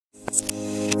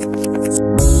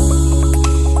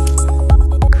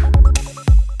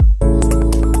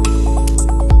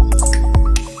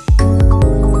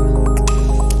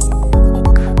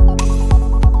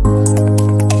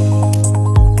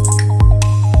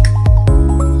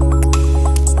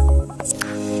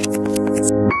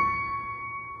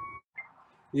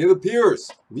It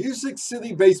appears Music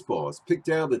City Baseball has picked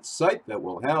out its site that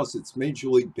will house its Major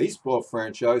League Baseball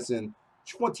franchise in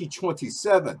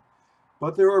 2027.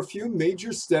 But there are a few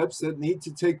major steps that need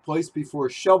to take place before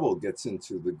a shovel gets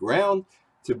into the ground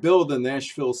to build the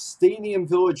Nashville Stadium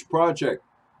Village project.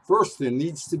 First, there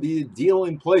needs to be a deal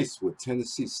in place with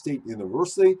Tennessee State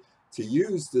University to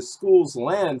use the school's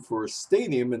land for a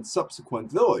stadium and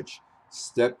subsequent village.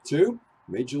 Step 2,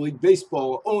 Major League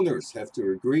Baseball owners have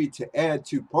to agree to add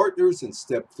 2 partners. And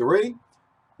step 3,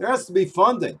 there has to be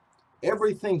funding.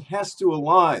 Everything has to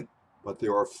align, but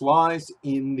there are flies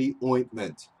in the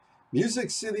ointment. Music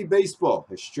City Baseball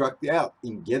has struck out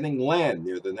in getting land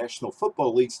near the National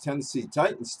Football League's Tennessee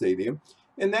Titans Stadium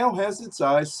and now has its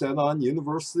eyes set on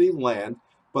university land,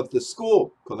 but the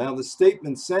school put out a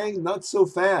statement saying not so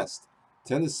fast.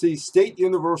 Tennessee State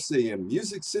University and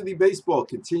Music City Baseball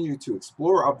continue to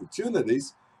explore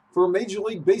opportunities for a Major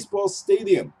League Baseball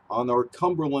stadium on our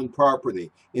Cumberland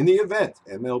property in the event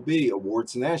MLB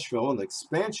awards Nashville an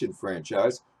expansion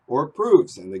franchise or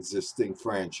approves an existing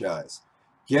franchise.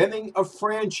 Getting a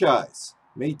franchise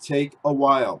may take a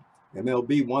while.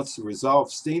 MLB wants to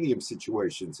resolve stadium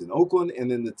situations in Oakland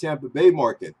and in the Tampa Bay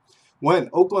market.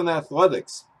 When Oakland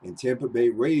Athletics and Tampa Bay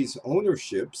Rays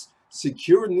ownerships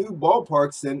secure new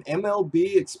ballparks, then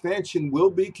MLB expansion will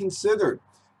be considered.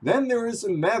 Then there is a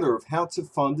matter of how to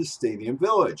fund a stadium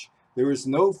village. There is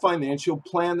no financial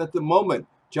plan at the moment.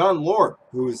 John Lord,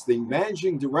 who is the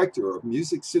managing director of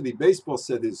Music City Baseball,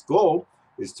 said his goal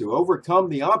is to overcome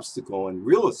the obstacle in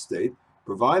real estate,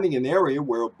 providing an area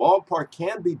where a ballpark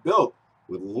can be built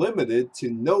with limited to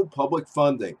no public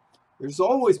funding. There's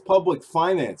always public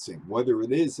financing, whether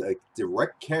it is a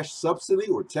direct cash subsidy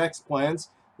or tax plans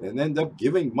that end up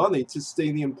giving money to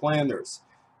stadium planners.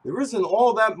 There isn't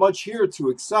all that much here to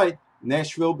excite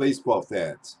Nashville baseball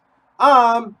fans.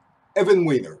 I'm Evan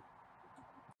Weiner.